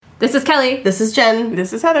This is Kelly. This is Jen.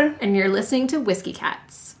 This is Heather. And you're listening to Whiskey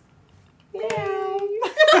Cats.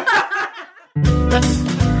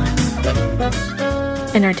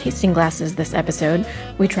 In our tasting glasses this episode,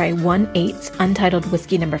 we try 1/8 Untitled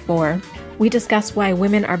Whiskey No. 4. We discuss why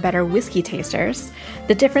women are better whiskey tasters,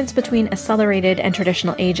 the difference between accelerated and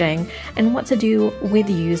traditional aging, and what to do with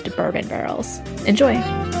used bourbon barrels. Enjoy!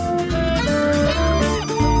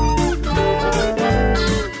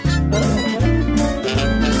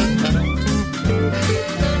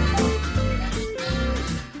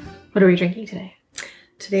 What are we drinking today?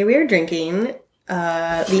 Today we are drinking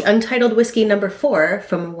the Untitled Whiskey No. 4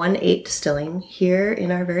 from 1/8 Distilling here in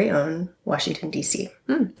our very own Washington, D.C.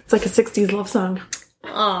 It's like a 60s love song.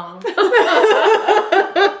 Aww.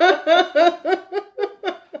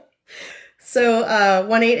 So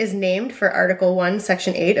 1/8 is named for Article 1,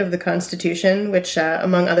 Section 8 of the Constitution, which,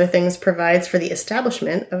 among other things, provides for the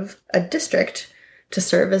establishment of a district to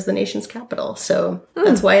serve as the nation's capital. So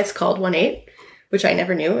that's why it's called 1/8, which I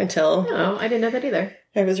never knew until... Oh, I didn't know that either.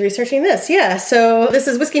 I was researching this. Yeah, so this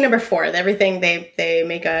is whiskey number 4. Everything, they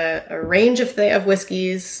make a range of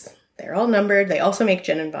whiskeys. They're all numbered. They also make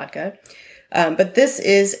gin and vodka. But this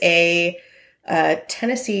is a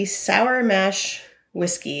Tennessee sour mash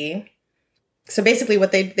whiskey. So basically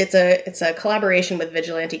it's a collaboration with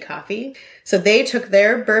Vigilante Coffee. So they took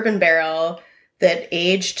their bourbon barrel that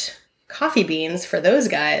aged coffee beans for those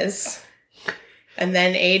guys and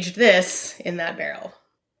then aged this in that barrel.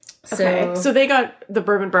 Okay. So they got the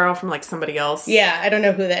bourbon barrel from like somebody else. Yeah, I don't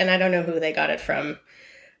know who and I don't know who they got it from.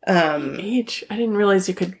 Age? I didn't realize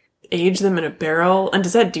you could age them in a barrel. And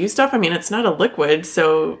does that do stuff? I mean, it's not a liquid,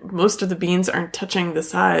 so most of the beans aren't touching the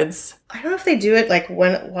sides. I don't know if they do it like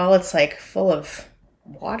while it's like full of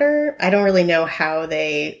water. I don't really know how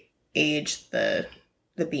they age the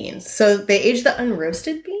beans. So they age the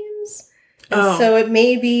unroasted beans. And so it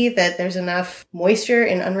may be that there's enough moisture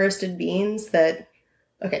in unroasted beans that...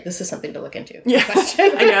 Okay, this is something to look into. Yeah, I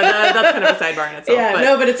know. That's kind of a sidebar in itself.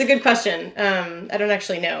 Yeah, but it's a good question. I don't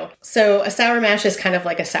actually know. So a sour mash is kind of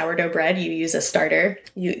like a sourdough bread. You use a starter.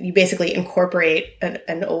 You basically incorporate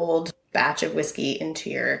an old batch of whiskey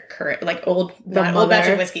into your current, like old batch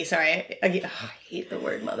of whiskey. Sorry, I hate the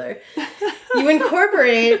word mother. You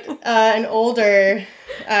incorporate an older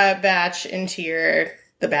batch into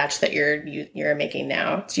the batch that you're making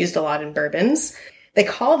now. It's used a lot in bourbons. They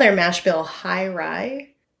call their mash bill high rye.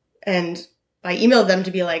 And I emailed them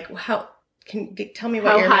to be like, tell me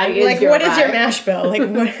what what is your mash bill?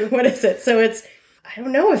 Like, what is it? So I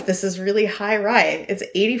don't know if this is really high rye. It's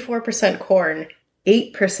 84% corn,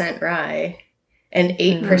 8% rye, and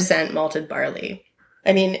 8% malted barley.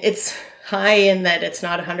 I mean, it's high in that it's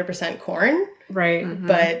not 100% corn. Right. Mm-hmm.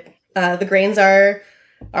 But the grains are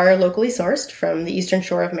locally sourced from the eastern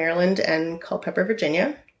shore of Maryland and Culpeper,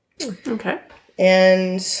 Virginia. Okay.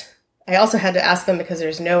 And I also had to ask them because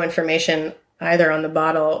there's no information either on the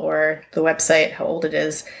bottle or the website how old it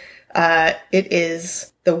is.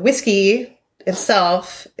 The whiskey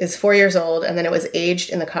itself is 4 years old, and then it was aged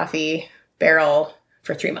in the coffee barrel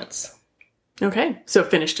for 3 months. Okay. So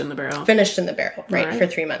finished in the barrel. Finished in the barrel, right, for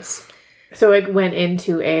 3 months. So it went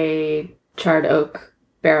into a charred oak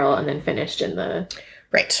barrel and then finished in the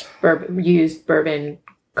used bourbon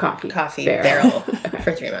coffee barrel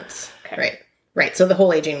for 3 months. Okay. Right. So the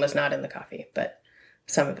whole aging was not in the coffee, but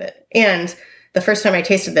some of it. And the first time I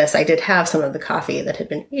tasted this, I did have some of the coffee that had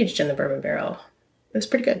been aged in the bourbon barrel. It was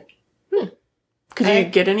pretty good. Could you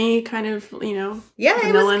get any kind of, Yeah,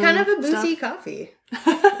 it was kind of a boozy coffee.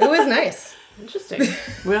 It was nice. Interesting.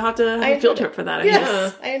 We'll have to have a field trip for that, I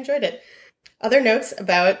guess. I enjoyed it. Other notes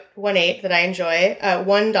about 1/8 that I enjoy.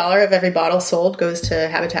 $1 of every bottle sold goes to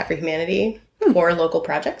Habitat for Humanity for local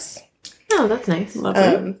projects. Oh, that's nice.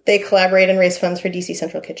 Lovely. They collaborate and raise funds for DC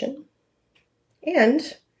Central Kitchen.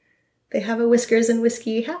 And they have a Whiskers and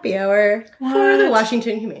Whiskey happy hour for the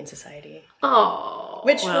Washington Humane Society. Oh.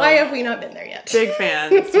 Why have we not been there yet? Big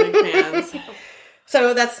fans.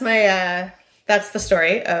 So that's that's the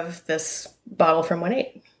story of this bottle from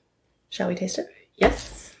 1/8. Shall we taste it?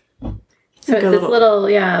 Yes. So it's this little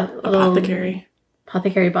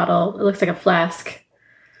apothecary bottle. It looks like a flask.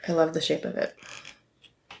 I love the shape of it.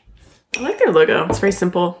 I like their logo. It's very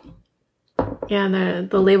simple. Yeah, and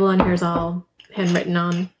the label on here is all handwritten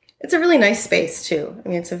on. It's a really nice space, too. I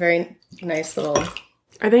mean, it's a very nice little...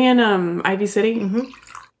 Are they in Ivy City? Mm-hmm.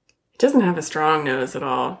 It doesn't have a strong nose at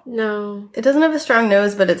all. No. It doesn't have a strong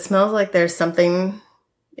nose, but it smells like there's something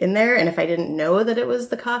in there. And if I didn't know that it was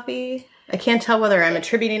the coffee, I can't tell whether I'm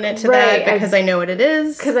attributing it to that because I know what it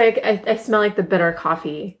is. Because I smell like the bitter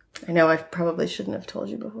coffee. I know I probably shouldn't have told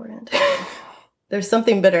you beforehand. There's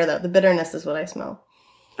something bitter, though. The bitterness is what I smell.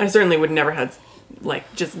 I certainly would never have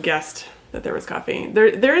like just guessed that there was coffee.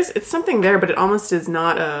 There is, it's something there, but it almost is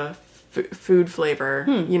not a food flavor.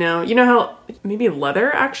 You know how maybe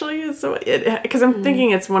leather actually is. So because I'm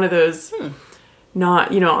thinking it's one of those,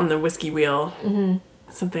 not on the whiskey wheel,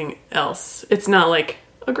 something else. It's not like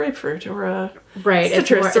a grapefruit or a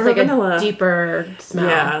citrus or it's like vanilla. a deeper smell.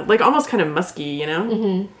 Yeah, like almost kind of musky.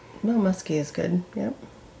 No, musky is good. Yep.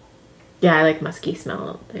 Yeah, I like musky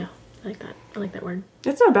smell. Yeah, I like that. I like that word.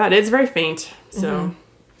 It's not bad. It's very faint. So,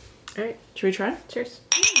 All right, should we try? cheers.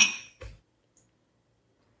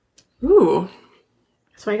 Ooh,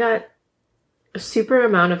 So I got a super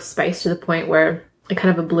amount of spice to the point where it kind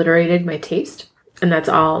of obliterated my taste, and that's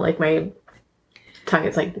all. Like my tongue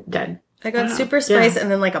is like dead. I got super spice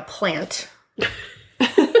and then like a plant.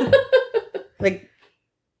 Like,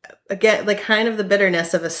 again, like kind of the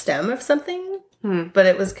bitterness of a stem of something, but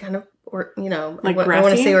it was kind of, Like I want to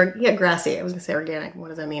grassy? say, grassy. I was going to say organic. What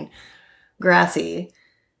does that mean? Grassy.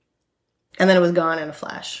 And then it was gone in a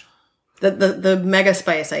flash. The mega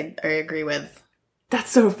spice, I agree with.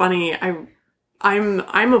 that's so funny.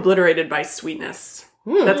 I'm obliterated by sweetness.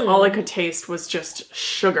 That's all I could taste was just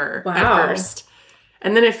sugar Wow. at first,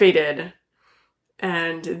 and then it faded,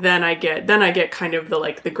 and then I get kind of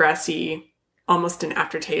the grassy, almost an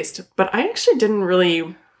aftertaste. But I actually didn't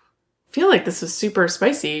really feel like this was super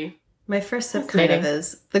spicy. My first sip kind of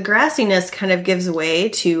is. The grassiness kind of gives way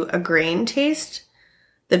to a grain taste.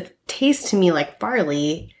 The taste to me like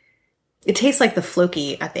barley, it tastes like the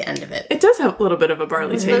floki at the end of it. It does have a little bit of a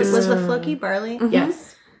barley taste. Was the floki barley?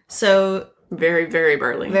 Yes. So Very, very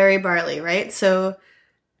barley. very barley, right? So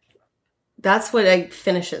that's what it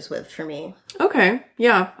finishes with for me. Okay,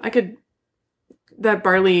 yeah, I could. That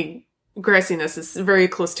barley grassiness is very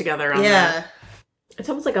close together on Yeah. that. It's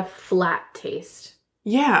almost like a flat taste.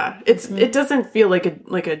 Yeah, it doesn't feel like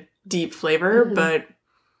a deep flavor, but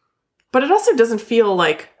it also doesn't feel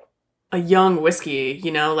like a young whiskey,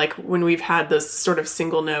 like when we've had this sort of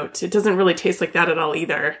single note. It doesn't really taste like that at all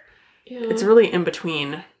either. Yeah. It's really in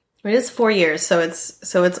between. It is 4 years, so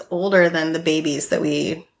it's older than the babies that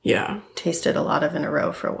we Yeah. tasted a lot of in a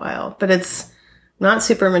row for a while. But it's not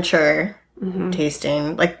super mature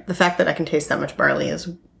tasting. Like the fact that I can taste that much barley is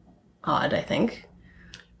odd, I think.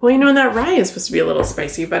 Well, and that rye is supposed to be a little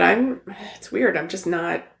spicy, but it's weird. I'm just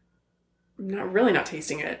not really not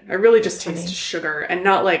tasting it. I really just taste sugar and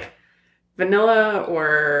not like vanilla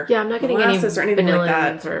or Yeah, I'm not getting any molasses or anything like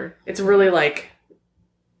that. or It's really like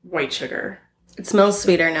white sugar. It smells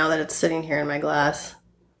sweeter now that it's sitting here in my glass.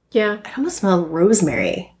 yeah. I almost smell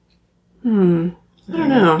rosemary. I don't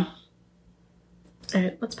know. All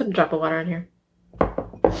right, let's put a drop of water in here.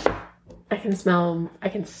 I can smell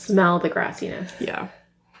the grassiness. Yeah.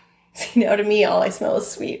 See, now to me, all I smell is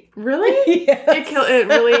sweet. Really? Yes. It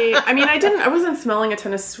really, I mean, I wasn't smelling a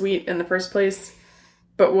ton of sweet in the first place,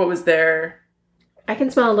 but what was there? I can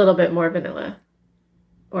smell a little bit more vanilla,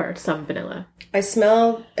 or some vanilla. I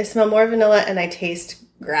smell more vanilla and I taste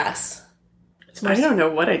grass. It's more. I don't know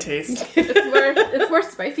what I taste. It's more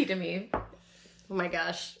spicy to me. Oh my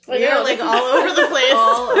gosh. I You're know, like this is all over the place.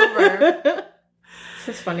 all over.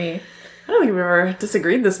 This is funny. I don't think we've ever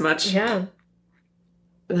disagreed this much. Yeah.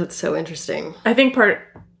 That's so interesting. I think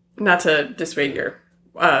not to dissuade your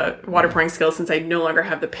water pouring skills since I no longer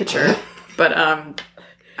have the pitcher, but I'm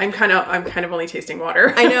kind of only tasting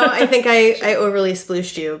water. I know. I think I overly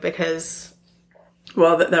splooshed you because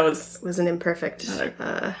Well, that was it was an imperfect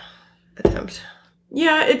attempt.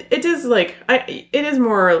 yeah. It is like it is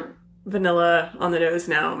more vanilla on the nose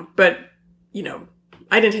now, but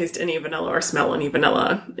I didn't taste any vanilla or smell any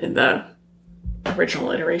vanilla in the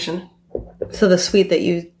original iteration. So the sweet that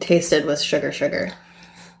you tasted was sugar.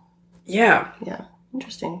 Yeah, Yeah.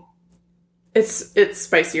 Interesting. it's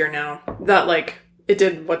spicier now. That like it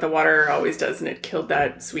did what the water always does, and it killed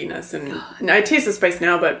that sweetness. And I taste the spice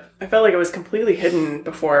now, but I felt like it was completely hidden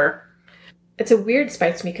before. It's a weird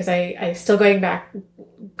spice to me because I still go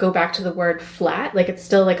back to the word flat. Like it's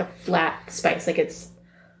still like a flat spice. Like it's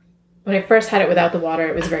when I first had it without the water,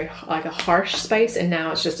 it was very like a harsh spice, and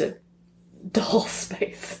now it's just a dull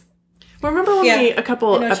spice. Well, remember when Yeah, a couple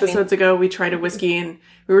I know what you episodes ago we tried a whiskey and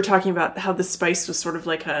we were talking about how the spice was sort of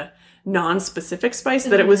like a non-specific spice,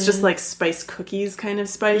 that it was just like spice cookies kind of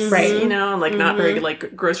spice, Right. and like not very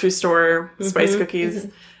like grocery store spice cookies.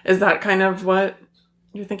 Is that kind of what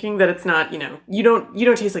you're thinking? That it's not, you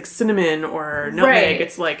don't taste like cinnamon or nutmeg. Right.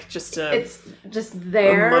 It's like just It's just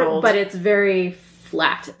there, muddled. but it's very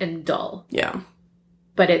flat and dull. yeah.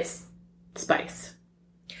 But it's spice.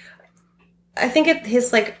 I think it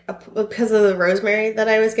tastes like because of the rosemary that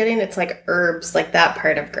I was getting. It's like herbs, like that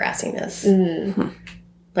part of grassiness,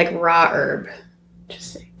 like raw herb.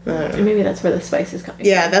 Interesting. And maybe that's where the spice is coming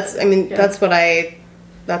Yeah, from. that's what I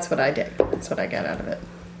did. That's what I get out of it.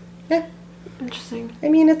 Yeah. Interesting. I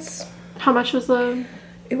mean, it's... How much was the...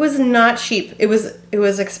 It was not cheap. It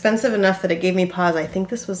was expensive enough that it gave me pause. I think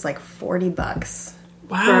this was like $40.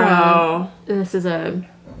 Wow. And this is a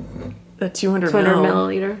The 200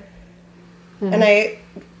 milliliter. And I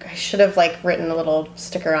should have like written a little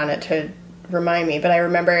sticker on it to remind me, but I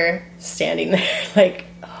remember standing there like,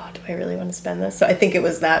 oh, do I really want to spend this? So I think it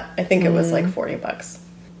was that. I think it was like $40.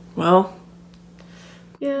 Well,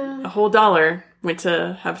 Yeah. a whole dollar went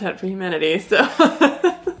to Habitat for Humanity, so...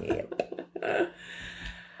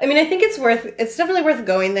 I mean, I think it's definitely worth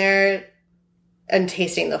going there and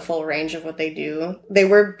tasting the full range of what they do. They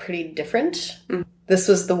were pretty different. This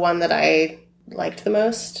was the one that I liked the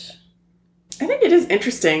most. I think it is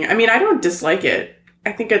interesting. I mean, I don't dislike it.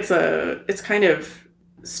 I think it's kind of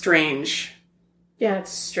strange. Yeah,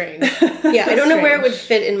 it's strange. Yeah, I don't know where it would Strange.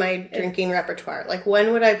 fit in my drinking repertoire. Like,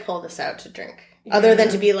 when would I pull this out to drink? Other than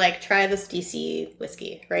to be like, try this DC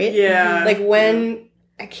whiskey, right? Yeah. Like, when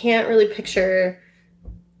I can't really picture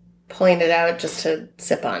pulling it out just to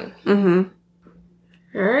sip on. Mm-hmm.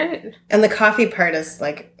 All right. And the coffee part is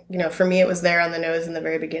like, you know, for me it was there on the nose in the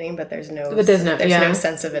very beginning, but there's no yeah.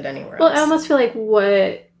 sense of it anywhere Well, else. I almost feel like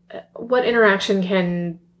what interaction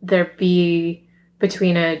can there be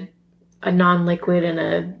between a non-liquid and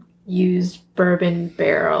a used bourbon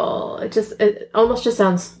barrel? It almost just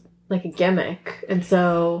sounds like a gimmick. And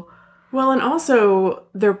so Well, and also,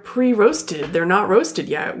 they're pre-roasted. They're not roasted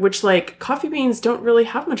yet, which, like, coffee beans don't really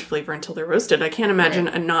have much flavor until they're roasted. I can't imagine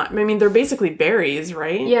I mean, they're basically berries,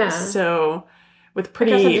 right? Yeah. So, with I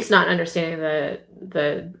guess I'm pretty... just not understanding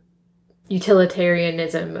the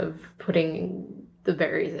utilitarianism of putting the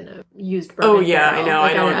berries in a used bourbon Oh, yeah, barrel. I know,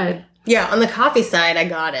 Like, I don't- Yeah, on the coffee side, I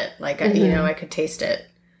got it. Like, Mm-hmm. you know, I could taste it.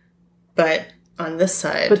 But on this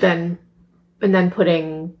side... But then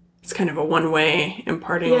putting... It's kind of a one-way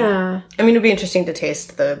imparting. Yeah. I mean, it'd be interesting to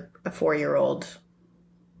taste a 4-year-old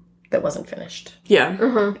that wasn't finished, Yeah.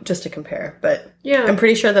 Uh-huh. just to compare. But Yeah. I'm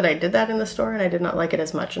pretty sure that I did that in the store, and I did not like it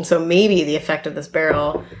as much. And so maybe the effect of this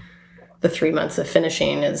barrel, the 3 months of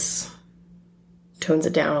finishing, tones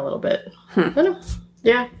it down a little bit. I don't know.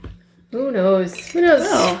 Yeah. Who knows? Who knows?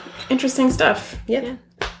 Oh, interesting stuff. Yeah.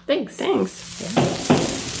 Thanks. Thanks.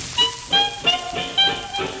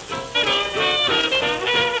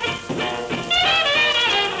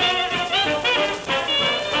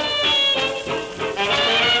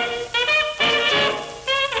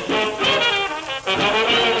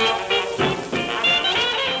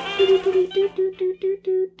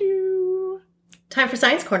 Time for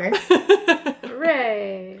Science Corner.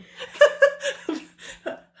 Hooray.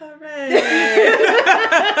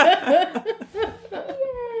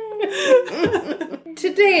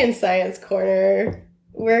 Today in Science Corner,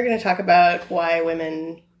 we're going to talk about why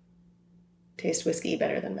women taste whiskey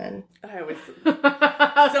better than men. I was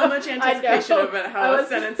so much anticipation about how a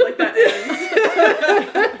sentence like that ends.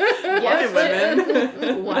 Yes. Why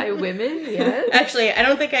women? Why women? Yes. Actually, I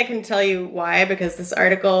don't think I can tell you why, because this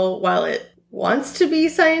article, while it wants to be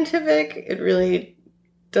scientific, it really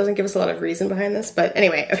doesn't give us a lot of reason behind this. But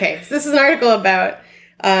anyway, okay, so this is an article about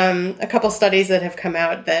a couple studies that have come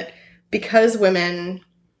out that because women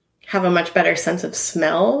have a much better sense of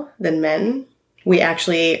smell than men, we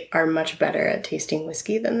actually are much better at tasting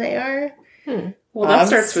whiskey than they are. Well, that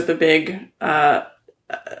starts with a big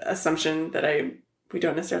assumption that we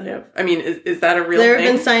don't necessarily have. I mean, is that a real There thing?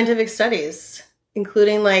 have been scientific studies,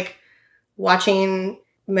 including like watching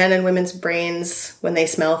men and women's brains when they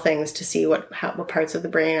smell things to see what parts of the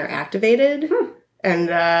brain are activated.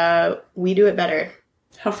 And we do it better.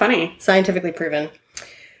 How funny. Scientifically proven.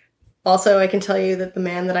 Also, I can tell you that the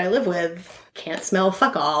man that I live with can't smell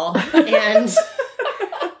fuck all. And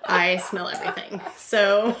I smell everything.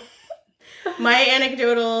 So my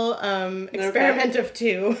anecdotal experiment of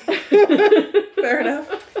two. Fair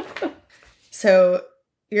enough. So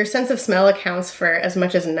your sense of smell accounts for as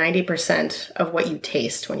much as 90% of what you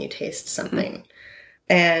taste when you taste something.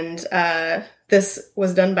 And this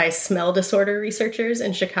was done by smell disorder researchers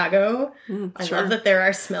in Chicago. I love that there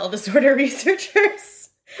are smell disorder researchers.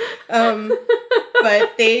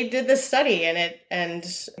 But they did this study, and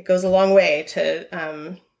it goes a long way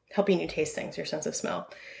to helping you taste things, your sense of smell.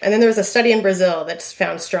 And then there was a study in Brazil that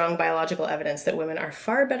found strong biological evidence that women are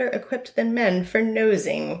far better equipped than men for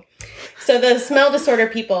nosing. So the smell disorder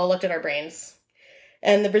people looked at our brains.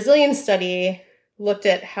 And the Brazilian study looked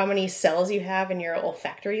at how many cells you have in your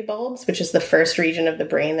olfactory bulbs, which is the first region of the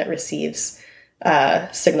brain that receives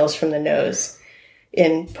signals from the nose.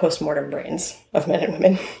 in postmortem brains of men and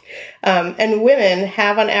women. And women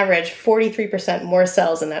have, on average, 43% more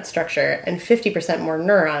cells in that structure and 50% more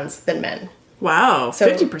neurons than men. Wow, So-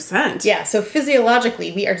 50%. Yeah, so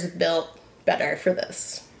physiologically, we are just built better for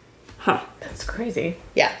this. Huh. That's crazy.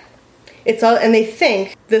 Yeah. It's all, and they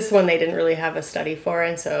think, this one they didn't really have a study for,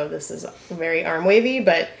 and so this is very arm wavy,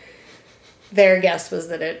 but their guess was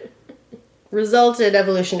that it resulted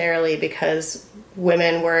evolutionarily because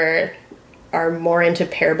women are more into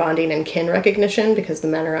pair bonding and kin recognition because the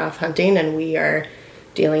men are off hunting and we are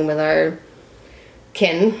dealing with our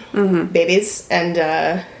kin babies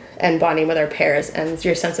and bonding with our pairs, and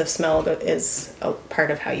your sense of smell is a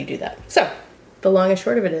part of how you do that. So the long and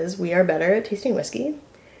short of it is we are better at tasting whiskey.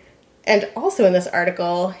 And also in this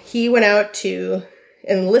article, he went out to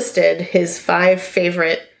enlisted his 5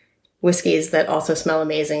 favorite whiskeys that also smell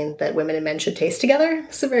amazing that women and men should taste together.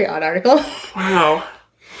 It's a very odd article. Wow.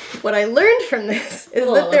 What I learned from this is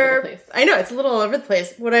all that over there the are, place. I know, it's a little all over the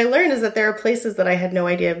place. What I learned is that there are places that I had no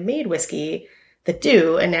idea made whiskey that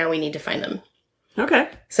do, and now we need to find them. Okay.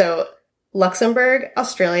 So Luxembourg,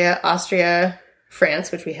 Australia, Austria,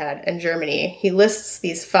 France, which we had, and Germany. He lists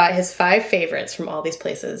his 5 favorites from all these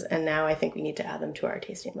places, and now I think we need to add them to our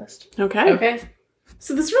tasting list. Okay. Okay.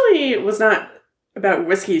 So this really was not about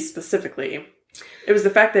whiskey specifically. It was the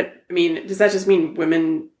fact that, I mean, does that just mean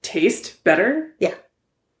women taste better? Yeah.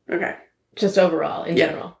 Okay. Just overall, in Yeah.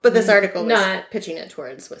 general. But this article was Not- pitching it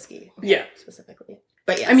towards whiskey Yeah. specifically.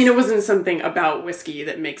 But yes. I mean, it wasn't something about whiskey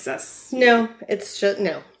that makes us... no, it's just,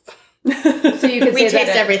 no. So you could We say taste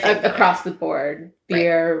that everything across the board.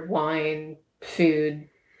 Beer, wine, food,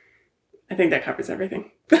 I think that covers everything.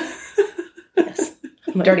 Yes.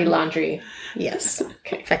 dirty laundry. Yes.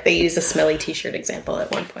 Okay. In fact, they use a smelly t-shirt example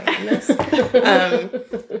at one point in this.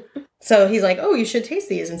 So he's like, oh, you should taste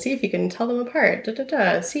these and see if you can tell them apart. Da, da,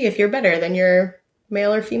 da. See if you're better than your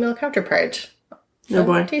male or female counterpart. Oh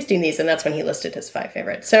boy. Tasting these. And that's when he listed his 5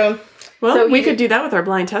 favorites. So Well, So we you could did- do that with our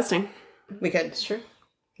blind testing. we could. That's true.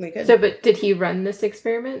 We could. So, but did he run this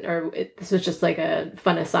experiment, or this was just like a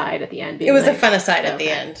fun aside at the end? it was a like, fun aside at the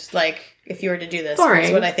okay. end. Like, if you were to do this, Boring.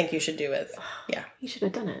 that's what I think you should do with. Yeah, You should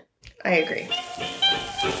have done it. I agree.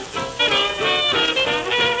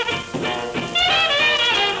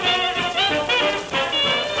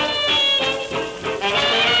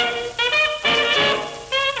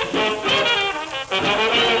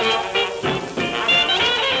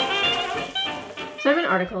 So I have an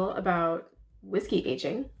article about whiskey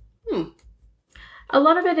aging. A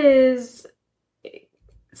lot of it is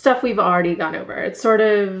stuff we've already gone over. It's sort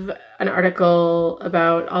of an article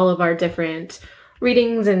about all of our different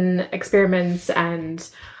readings and experiments and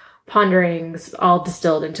ponderings all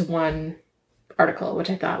distilled into one article,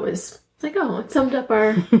 which I thought was like, oh, it summed up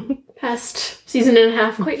our past season and a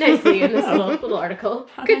half quite nicely in this little article.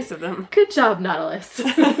 How Good, nice of them. good job, Nautilus.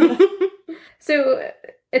 So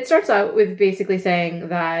it starts out with basically saying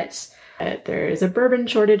that there is a bourbon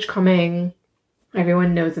shortage coming.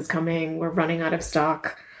 Everyone knows it's coming. We're running out of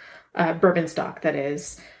stock, bourbon stock, that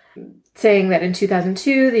is. Saying that in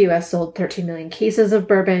 2002, the U.S. sold 13 million cases of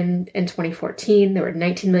bourbon. In 2014, there were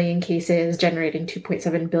 19 million cases, generating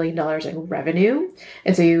 $2.7 billion in revenue.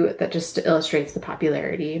 And so that just illustrates the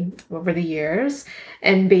popularity over the years.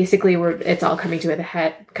 And basically, it's all coming to a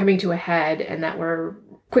head, and that we're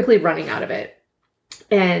quickly running out of it.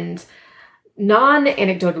 And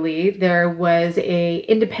non-anecdotally, there was a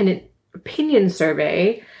independent opinion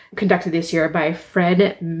survey conducted this year by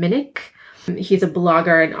Fred Minnick. He's a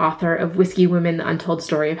blogger and author of Whiskey Women, The Untold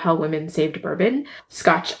Story of How Women Saved Bourbon,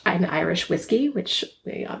 Scotch and Irish Whiskey, which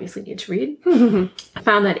we obviously need to read,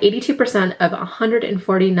 found that 82% of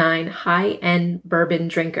 149 high-end bourbon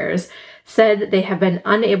drinkers said they have been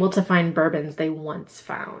unable to find bourbons they once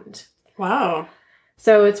found. Wow.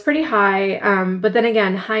 So it's pretty high. But then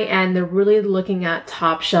again, high end, they're really looking at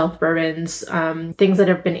top shelf bourbons, things that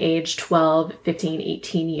have been aged 12, 15,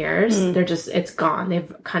 18 years. It's gone.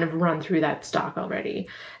 They've kind of run through that stock already.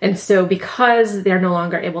 And so because they're no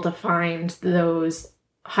longer able to find those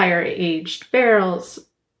higher aged barrels,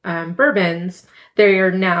 bourbons,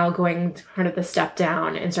 they're now going kind of the step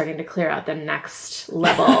down and starting to clear out the next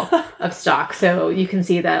level of stock. So you can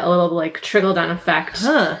see that a little like trickle down effect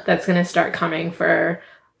that's going to start coming for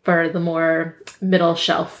the more middle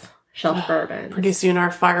shelf bourbons. Pretty soon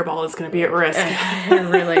our fireball is going to be at risk. It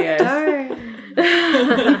really is.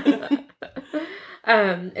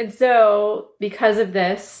 And so because of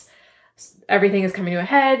this, everything is coming to a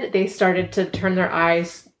head. They started to turn their eye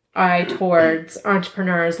towards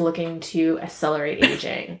entrepreneurs looking to accelerate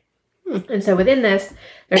aging. And so within this,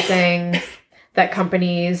 they're saying that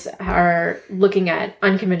companies are looking at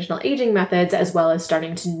unconventional aging methods as well as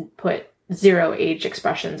starting to put zero age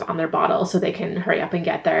expressions on their bottle so they can hurry up and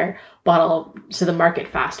get their bottle to the market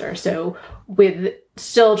faster. So with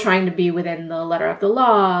still trying to be within the letter of the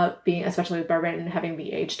law, being especially with bourbon having to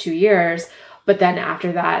be aged 2 years, but then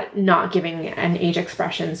after that, not giving an age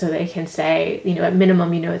expression so they can say, at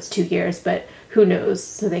minimum, it's 2 years, but who knows?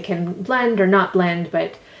 So they can blend or not blend,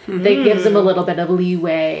 but they gives them a little bit of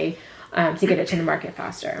leeway to get it to the market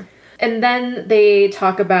faster. And then they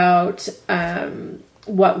talk about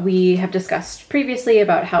what we have discussed previously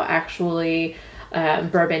about how actually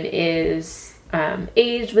bourbon is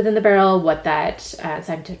aged within the barrel, what that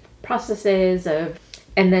scientific process is,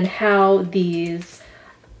 and then how these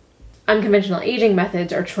unconventional aging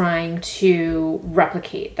methods are trying to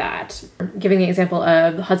replicate that. Giving the example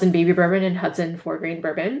of Hudson Baby Bourbon and Hudson 4-grain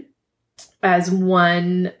bourbon as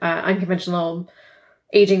one unconventional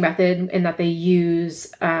aging method in that they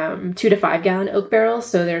use 2 to 5 gallon oak barrels,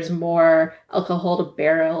 so there's more alcohol to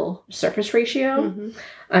barrel surface ratio.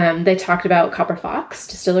 They talked about Copper Fox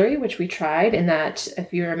Distillery, which we tried, in that,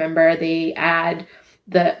 if you remember, they add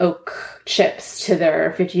the oak chips to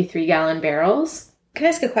their 53 gallon barrels. Can I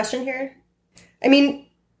ask a question here? I mean,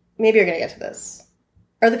 maybe you're going to get to this.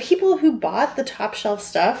 Are the people who bought the top shelf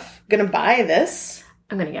stuff going to buy this?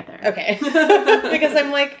 I'm going to get there. Okay. Because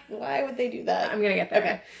I'm like, why would they do that? I'm going to get there.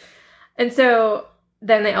 Okay. And so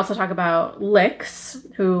then they also talk about Licks,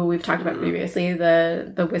 who we've talked about previously,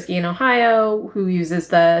 the whiskey in Ohio, who uses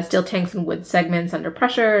the steel tanks and wood segments under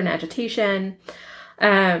pressure and agitation.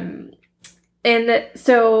 And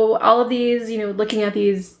so all of these, looking at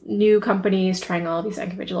these new companies trying all of these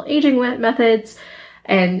unconventional aging methods.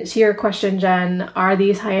 And to your question, Jen, are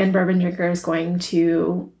these high-end bourbon drinkers going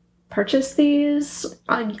to purchase these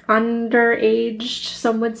underaged,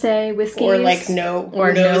 some would say, whiskeys? Or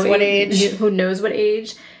who knows what age? Who knows what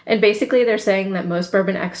age? And basically they're saying that most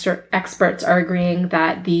bourbon experts are agreeing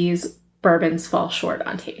that these bourbons fall short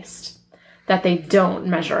on taste, that they don't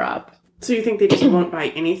measure up. So you think they just won't buy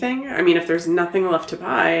anything? I mean, if there's nothing left to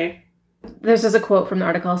buy. There's just a quote from the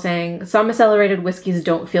article saying, some accelerated whiskeys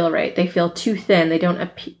don't feel right. They feel too thin. They don't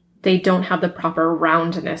have the proper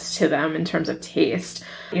roundness to them in terms of taste.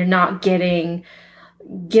 You're not giving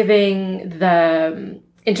the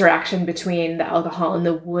interaction between the alcohol and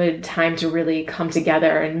the wood time to really come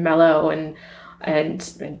together and mellow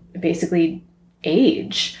and basically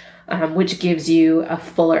age. Which gives you a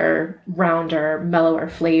fuller, rounder, mellower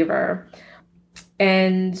flavor.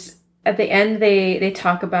 And at the end, they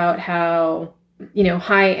talk about how,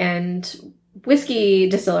 high-end whiskey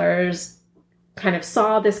distillers kind of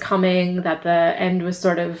saw this coming, that the end was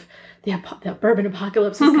sort of, the bourbon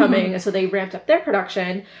apocalypse was coming, so they ramped up their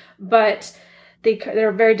production, but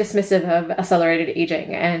they're very dismissive of accelerated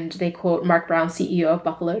aging. And they quote Mark Brown, CEO of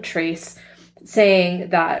Buffalo Trace,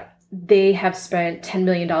 saying that they have spent $10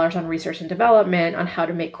 million on research and development on how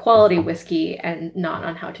to make quality whiskey and not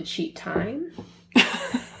on how to cheat time.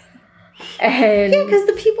 And yeah, because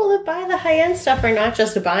the people that buy the high-end stuff are not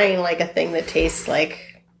just buying like a thing that tastes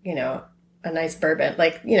like, a nice bourbon.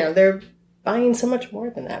 Like, they're buying so much more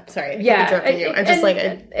than that. Sorry, I'm joking you. I'm just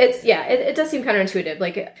it does seem counterintuitive.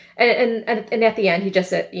 Like, and at the end, he just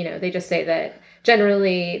said, they just say that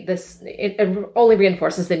generally it only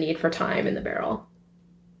reinforces the need for time in the barrel.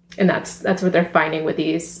 And that's what they're finding with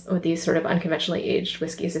these sort of unconventionally aged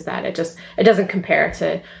whiskeys, is that it doesn't compare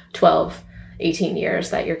to 12, 18 years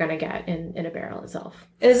that you're going to get in a barrel itself.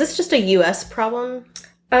 Is this just a U.S. problem?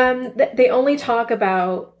 They only talk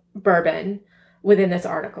about bourbon within this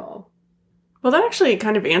article. Well, that actually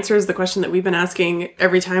kind of answers the question that we've been asking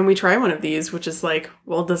every time we try one of these, which is like,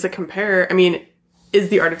 well, does it compare? I mean, is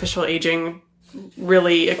the artificial aging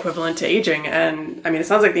really equivalent to aging? And I mean, it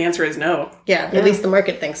sounds like the answer is no. Yeah, at least the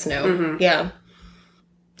market thinks no. Mm-hmm. Yeah.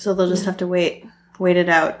 So they'll just have to wait it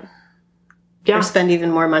out. Yeah. Or spend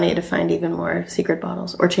even more money to find even more secret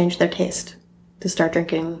bottles, or change their taste to start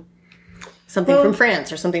drinking something from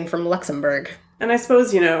France or something from Luxembourg. And I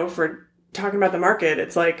suppose, if we're talking about the market,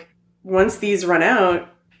 it's like, once these run out,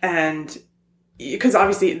 and because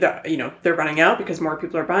obviously they're running out because more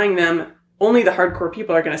people are buying them, only the hardcore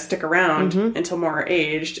people are going to stick around until more are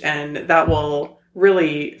aged, and that will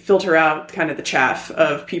really filter out kind of the chaff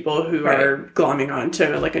of people who are glomming on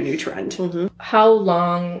to like a new trend. Mm-hmm. How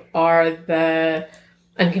long are the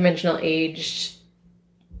unconventional aged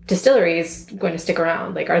distilleries going to stick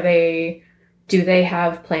around? Like, do they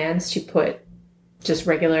have plans to put just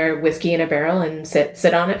regular whiskey in a barrel and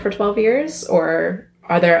sit on it for 12 years? Or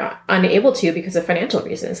are they unable to because of financial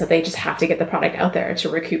reasons, that they just have to get the product out there to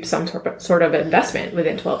recoup some sort of investment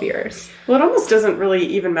within 12 years. Well, it almost doesn't really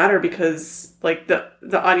even matter because like the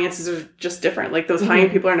audiences are just different. Like those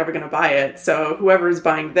high-end people are never going to buy it. So whoever is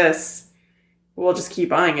buying this will just keep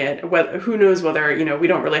buying it. Who knows whether, you know, we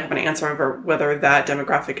don't really have an answer over whether that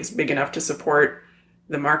demographic is big enough to support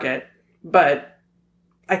the market. But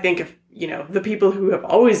I think if, you know, the people who have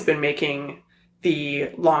always been making the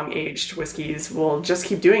long-aged whiskeys will just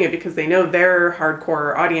keep doing it because they know their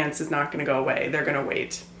hardcore audience is not going to go away. They're going to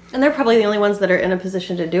wait. And they're probably the only ones that are in a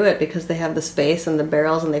position to do it because they have the space and the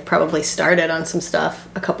barrels, and they've probably started on some stuff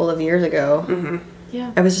a couple of years ago. Mm-hmm.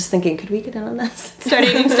 Yeah. I was just thinking, could we get in on this? Start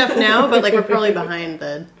eating stuff now? But like we're probably behind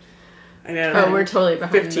the... I know. Oh, we're totally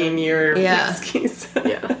behind 15-year whiskeys.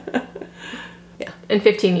 Yeah. Yeah. In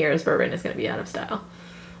 15 years, bourbon is going to be out of style.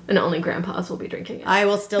 And only grandpas will be drinking it. I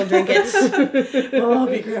will still drink it. Well, I'll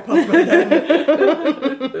be grandpa's by then.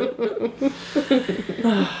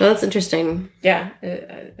 Well, that's interesting. Yeah,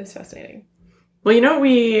 it's fascinating. Well, you know what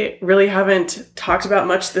we really haven't talked about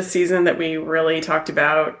much this season that we really talked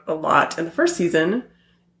about a lot in the first season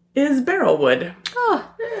is barrel wood.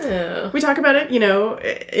 Oh, Yeah. We talk about it, you know,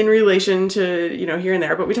 in relation to, you know, here and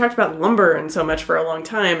there, but we talked about lumber and so much for a long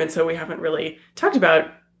time, and so we haven't really talked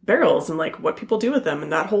about barrels and like what people do with them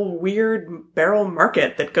and that whole weird barrel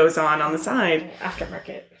market that goes on the side.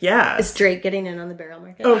 Aftermarket. Yeah. is Drake getting in on the barrel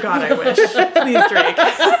market? Oh God, I wish. Please, Drake.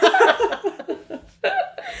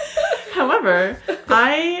 However,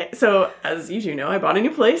 so as you do know, I bought a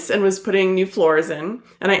new place and was putting new floors in,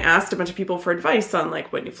 and I asked a bunch of people for advice on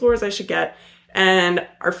like what new floors I should get. And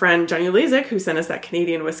our friend Johnny Lazik, who sent us that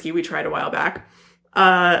Canadian whiskey we tried a while back,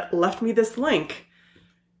 left me this link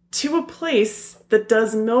to a place that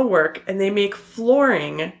does millwork, and they make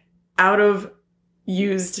flooring out of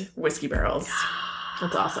used whiskey barrels.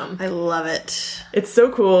 That's awesome. I love it. It's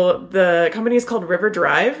so cool. The company is called River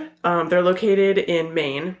Drive. They're located in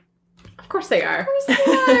Maine. Of course they are.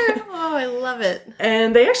 Oh, I love it.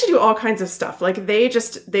 And they actually do all kinds of stuff. Like they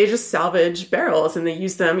just salvage barrels and they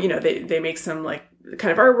use them, you know, they make some like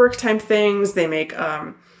kind of artwork type things. They make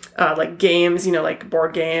like games, you know, like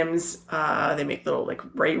board games. They make little like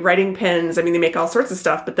writing pens. I mean, they make all sorts of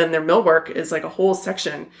stuff, but then their millwork is like a whole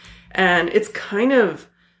section, and it's kind of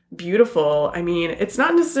beautiful. I mean, it's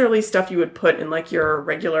not necessarily stuff you would put in like your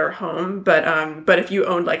regular home, but if you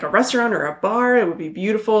owned like a restaurant or a bar, it would be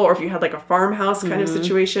beautiful. Or if you had like a farmhouse kind of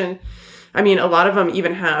situation. I mean, a lot of them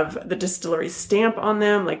even have the distillery stamp on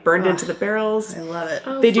them, like burned into the barrels. I love it.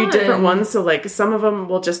 Oh, They do fun. different ones. So like some of them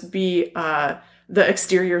will just be the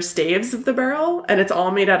exterior staves of the barrel, and it's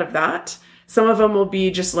all made out of that. Some of them will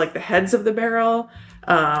be just like the heads of the barrel,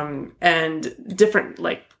 and different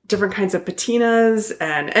kinds of patinas,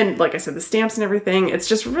 and like I said, the stamps and everything. It's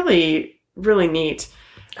just really, really neat.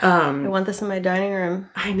 I want this in my dining room.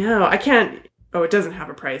 I know. I can't. Oh, it doesn't have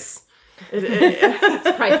a price.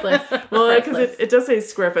 It's priceless. Well, because it does say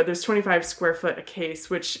square foot. There's 25 square foot a case,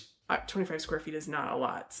 which 25 square feet is not a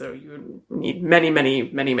lot. So you would need many, many,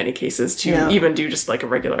 many, many cases to even do just like a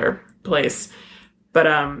regular place. But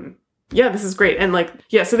yeah, this is great. And like,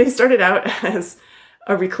 yeah, so they started out as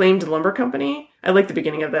a reclaimed lumber company. I like the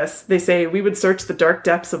beginning of this. They say, we would search the dark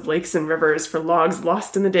depths of lakes and rivers for logs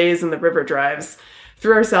lost in the days and the river drives.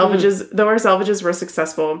 Through our salvages, though our salvages were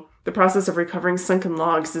successful, the process of recovering sunken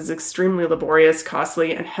logs is extremely laborious,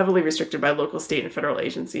 costly, and heavily restricted by local, state, and federal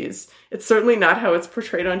agencies. It's certainly not how it's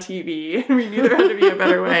portrayed on TV, and we knew there had to be a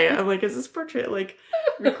better way. I'm like, is this portrait like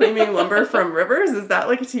reclaiming lumber from rivers? Is that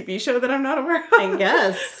like a TV show that I'm not aware of? I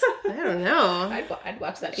guess. I don't know. I'd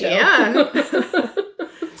watch that show. Yeah.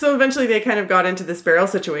 So eventually they kind of got into this barrel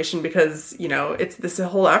situation because, you know, it's this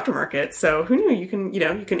whole aftermarket. So who knew you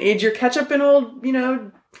can age your ketchup in old, you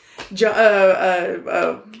know,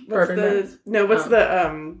 the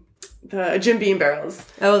Jim Beam barrels.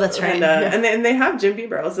 Oh, that's right. And they have Jim Beam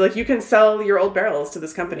barrels. Like you can sell your old barrels to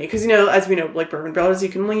this company because, you know, as we know, like bourbon barrels, you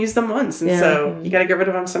can only use them once. And so you got to get rid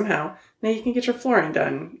of them somehow. Now you can get your flooring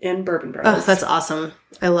done in bourbon barrels. Oh, that's awesome.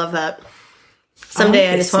 I love that.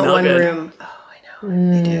 Someday I just want one room. Oh, I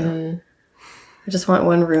know. They do. I just want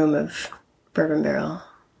one room of bourbon barrel.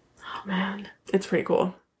 Oh, man. It's pretty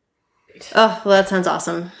cool. Oh, well, that sounds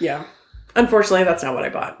awesome. Yeah. Unfortunately, that's not what I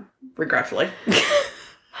bought. Regretfully.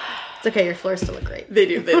 It's okay. Your floors still look great. They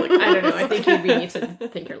do. They look I don't know. I think you need to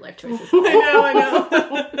think your life choices. I know.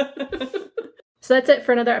 So that's it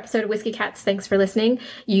for another episode of Whiskey Cats. Thanks for listening.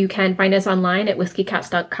 You can find us online at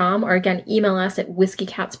whiskeycats.com, or again, email us at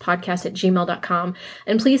whiskeycatspodcast@gmail.com.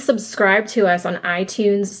 And please subscribe to us on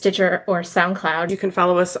iTunes, Stitcher, or SoundCloud. You can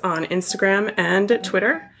follow us on Instagram and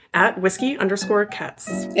Twitter at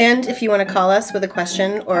whiskey_cats. And if you want to call us with a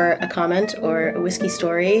question or a comment or a whiskey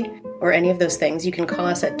story or any of those things, you can call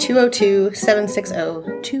us at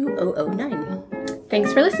 202-760-2009.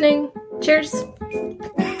 Thanks for listening. Cheers.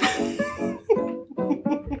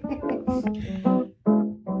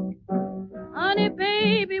 Honey,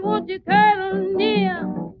 baby, won't you cuddle near?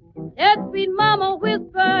 That sweet mama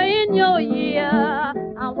whisper in your ear.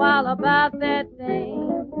 I'm wild about that thing.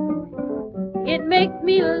 It makes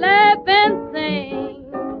me laugh and sing.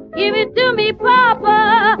 Give it to me,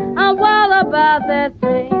 Papa. I'm wild about that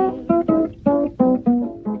thing.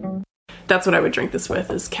 That's what I would drink this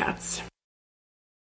with, is cats.